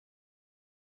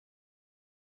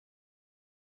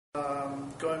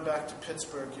Going back to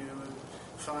Pittsburgh, you would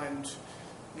find,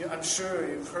 I'm sure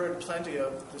you've heard plenty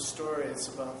of the stories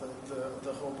about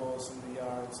the hobos and the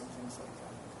yards and things like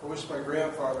that. I wish my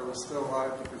grandfather was still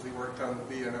alive because he worked on the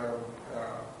B&O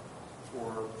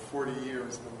for 40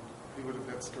 years, and he would have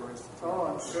had stories to tell. Oh,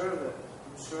 I'm sure of it.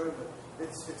 I'm sure of it.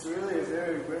 It's really a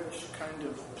very rich kind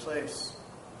of place.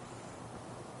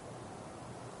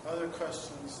 Other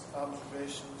questions,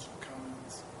 observations, or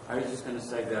comments? I was just going to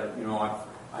say that,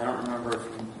 I don't remember if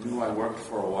you knew I worked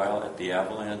for a while at the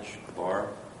Avalanche bar.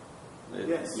 It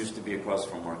Yes. used to be across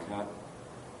from Marquette.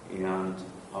 And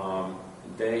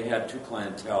they had two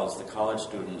clienteles, the college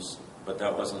students, but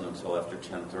that wasn't until after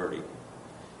 10:30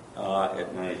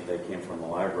 at night. They came from the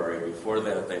library. Before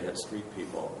that, they had street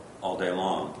people all day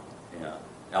long,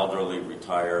 elderly,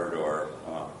 retired,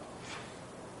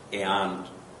 and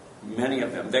many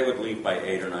of them, they would leave by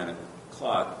 8 or 9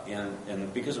 o'clock,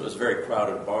 and because it was a very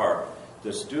crowded bar,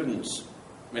 the students,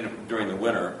 during the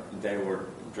winter, they would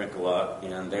drink a lot,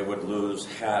 and they would lose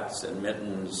hats and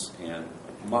mittens and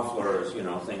mufflers,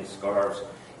 things, scarves,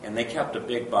 and they kept a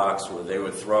big box where they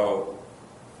would throw,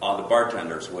 all the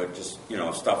bartenders would just,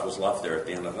 if stuff was left there at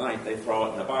the end of the night, they'd throw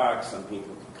it in the box, and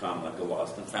people could come like a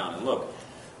lost and found and look.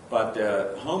 But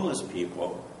the homeless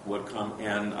people would come,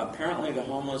 and apparently the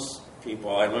homeless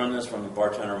people, I learned this from the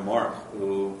bartender Mark,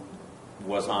 who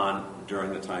was on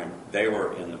during the time they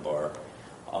were in the bar.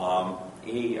 I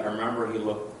remember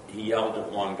he yelled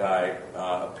at one guy.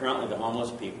 Apparently the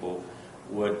homeless people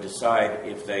would decide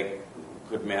if they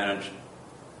could manage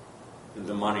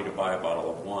the money to buy a bottle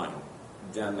of wine.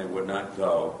 Then they would not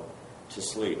go to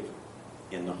sleep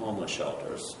in the homeless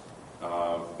shelters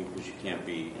because you can't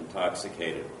be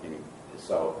intoxicated.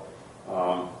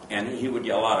 And he would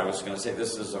yell out, I was going to say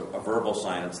this is a verbal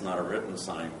sign, it's not a written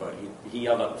sign, but he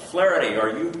yelled out, "Flaherty, are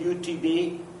you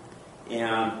UTB?"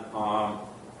 And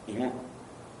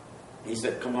he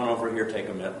said, "Come on over here, take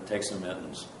some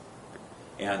mittens."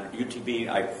 And UTB,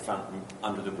 I found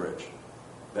under the bridge.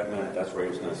 That meant that's where he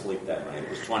was going to sleep that night. It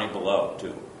was 20 below,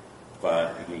 too,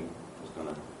 but he was going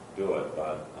to do it.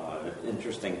 But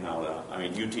interesting how,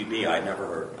 UTB, I never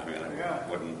heard. I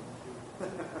wouldn't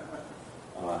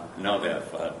know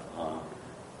that, but...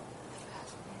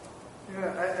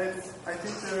 I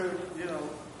think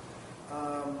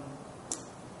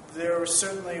there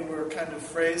certainly were kind of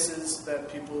phrases that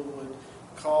people would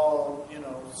call,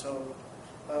 so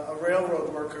a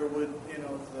railroad worker would,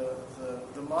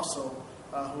 the muscle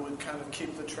who would kind of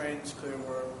keep the trains clear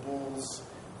were bulls,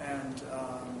 and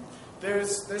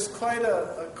there's quite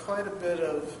a bit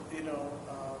of,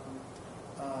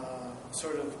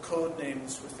 sort of code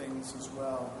names for things as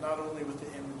well, not only with the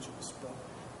images, but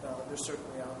they're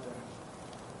certainly out there.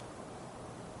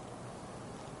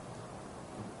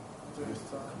 Other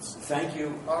thoughts? Thank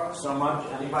you so much.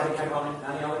 Anybody have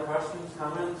any other questions,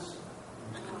 comments?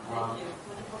 Thank you.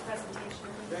 Wonderful presentation.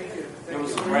 Thank you. It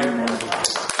was a great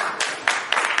presentation.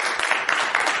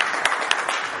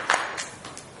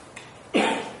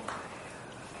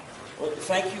 Well,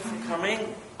 thank you for coming.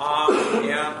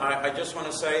 And I just want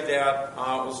to say that it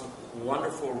was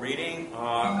wonderful reading.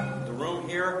 The room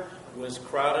here was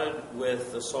crowded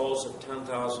with the souls of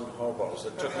 10,000 hobos.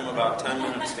 It took them about 10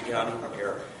 minutes to get in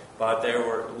here. But they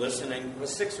were listening.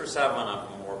 6 or 7 of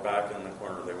them were back in the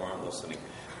corner. They weren't listening.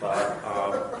 But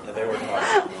they were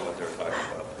talking what they were talking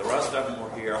about. The rest of them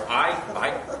were here. I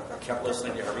kept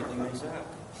listening to everything they said.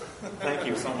 Thank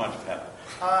you so much, Pat.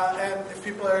 And if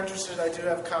people are interested, I do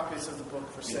have copies of the book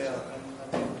for sale. And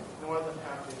I'm more than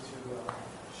happy to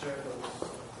share those.